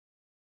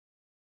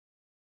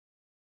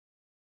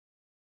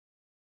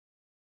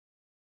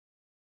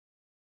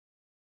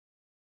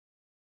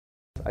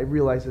I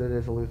realize that it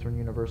is a Lutheran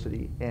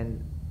university,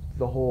 and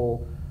the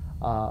whole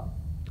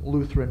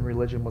Lutheran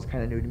religion was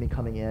kind of new to me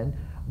coming in.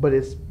 But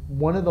it's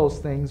one of those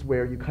things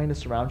where you kind of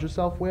surround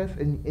yourself with,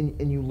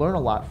 and you learn a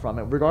lot from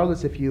it,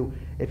 regardless if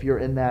you're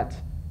in that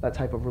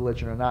type of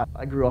religion or not.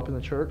 I grew up in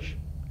the church,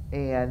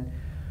 and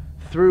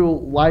through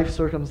life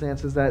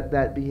circumstances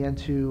that began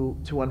to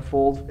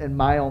unfold in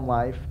my own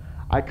life,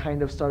 I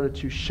kind of started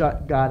to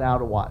shut God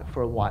out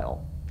for a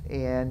while.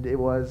 And it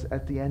was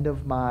at the end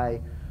of my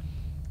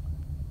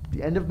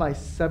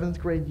seventh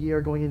grade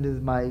year, going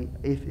into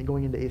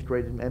eighth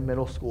grade in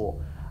middle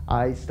school.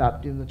 We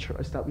stopped going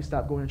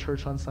to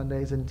church on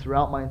Sundays, and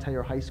throughout my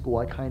entire high school,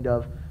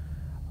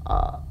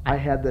 I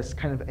had this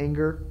kind of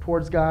anger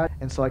towards God,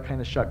 and so I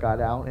kind of shut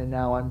God out. And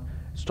now I'm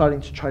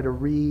starting to try to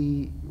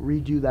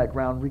redo that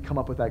ground, come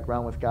up with that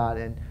ground with God.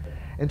 And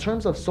in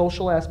terms of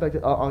social aspect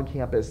on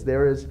campus,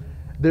 there's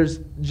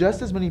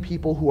just as many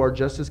people who are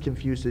just as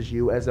confused as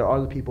you as there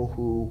are the people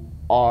who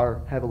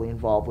are heavily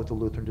involved with the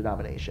Lutheran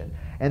denomination,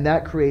 and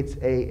that creates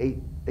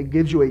it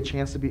gives you a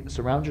chance to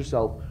surround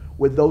yourself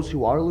with those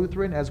who are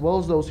Lutheran as well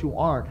as those who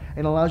aren't,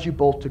 and allows you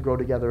both to grow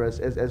together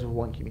as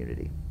one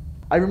community.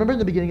 I remember in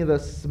the beginning of the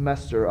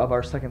semester, of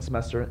our second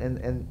semester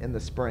in the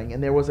spring,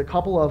 and there was a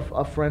couple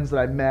of friends that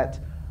I met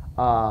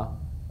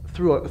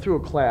through a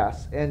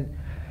class, and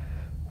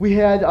we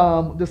had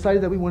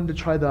decided that we wanted to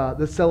try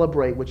the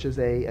Celebrate, which is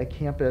a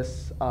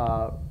campus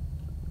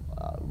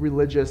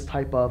religious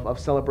type of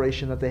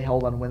celebration that they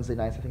held on Wednesday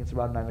nights. I think it's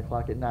around 9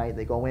 o'clock at night.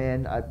 They go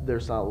in,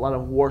 there's a lot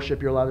of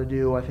worship you're allowed to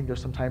do. I think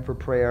there's some time for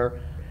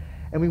prayer.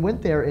 And we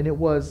went there, and it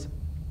was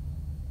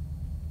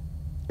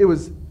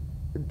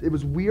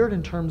weird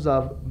in terms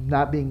of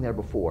not being there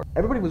before.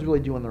 Everybody was really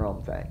doing their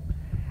own thing.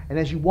 And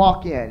as you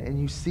walk in and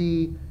you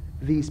see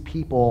these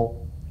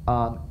people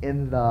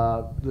in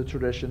the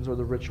traditions or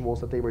the rituals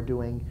that they were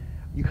doing,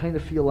 you kind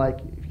of feel like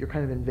you're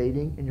kind of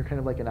invading, and you're kind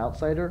of like an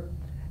outsider.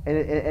 And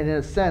in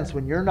a sense,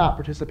 when you're not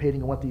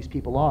participating in what these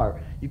people are,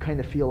 you kind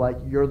of feel like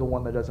you're the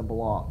one that doesn't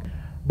belong.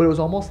 But it was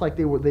almost like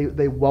they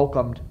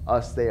welcomed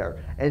us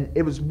there. And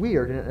it was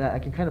weird, and I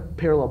can kind of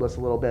parallel this a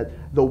little bit.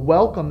 The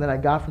welcome that I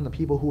got from the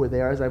people who were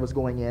there as I was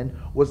going in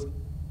was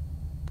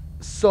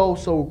so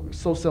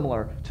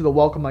similar to the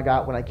welcome I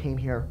got when I came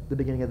here the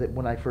beginning of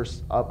when I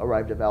first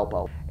arrived at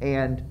Valpo.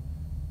 And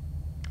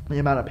the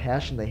amount of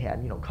passion they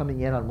had, coming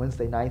in on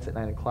Wednesday nights at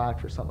 9 o'clock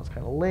for something that's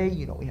kind of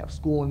late, we have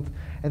school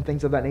and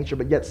things of that nature,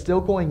 but yet still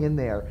going in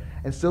there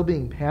and still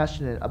being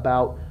passionate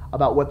about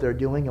what they're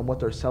doing and what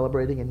they're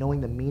celebrating, and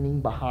knowing the meaning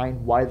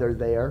behind why they're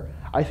there.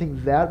 I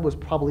think that was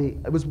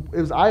it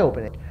was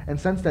eye-opening. And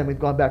since then, we've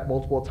gone back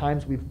multiple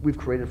times. We've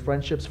created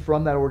friendships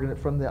from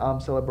the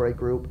Celebrate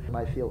group.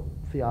 My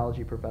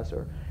theology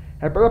professor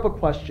had brought up a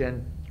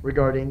question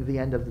regarding the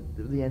end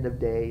of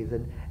days,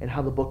 and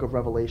how the book of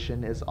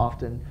Revelation is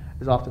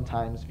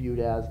oftentimes viewed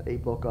as a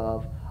book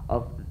of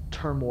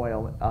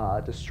turmoil,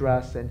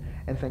 distress, and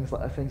things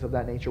of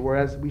that nature,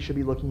 whereas we should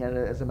be looking at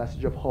it as a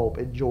message of hope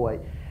and joy.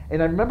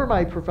 And I remember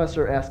my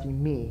professor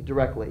asking me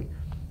directly,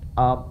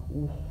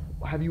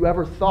 have you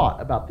ever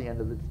thought about the end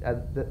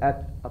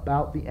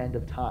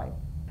of time?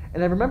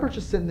 And I remember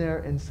just sitting there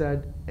and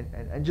said,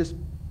 and just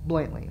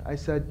blatantly, I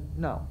said,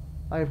 no,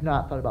 I have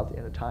not thought about the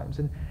end of times.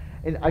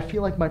 And I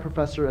feel like my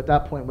professor at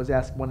that point was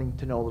wanting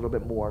to know a little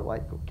bit more,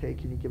 like, okay,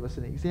 can you give us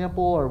an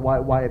example, or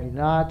why have you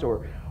not,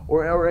 or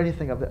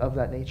anything of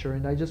that nature.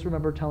 And I just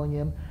remember telling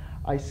him,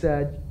 I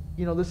said,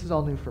 this is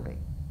all new for me.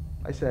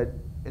 I said,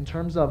 in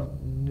terms of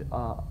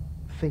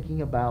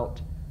thinking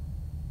about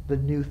the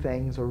new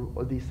things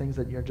or these things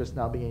that you're just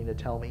now beginning to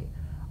tell me,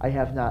 I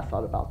have not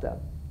thought about them,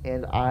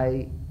 and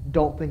I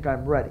don't think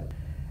I'm ready.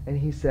 And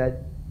he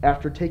said,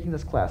 after taking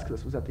this class, because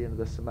this was at the end of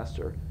the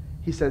semester,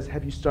 he says,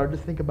 have you started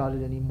to think about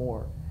it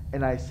anymore?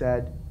 And I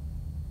said,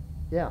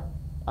 yeah,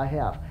 I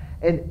have.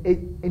 And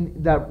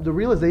the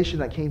realization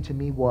that came to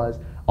me was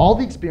all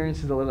the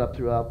experiences that led up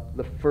throughout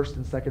the first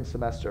and second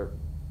semester,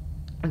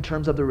 in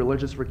terms of the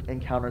religious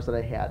encounters that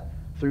I had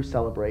through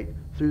Celebrate,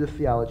 through the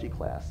theology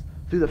class,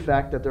 through the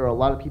fact that there are a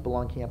lot of people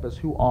on campus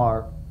who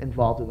are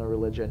involved in their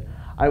religion,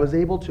 I was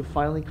able to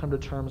finally come to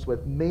terms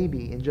with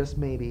maybe, and just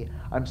maybe,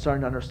 I'm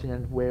starting to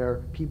understand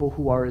where people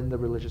who are in the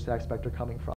religious aspect are coming from.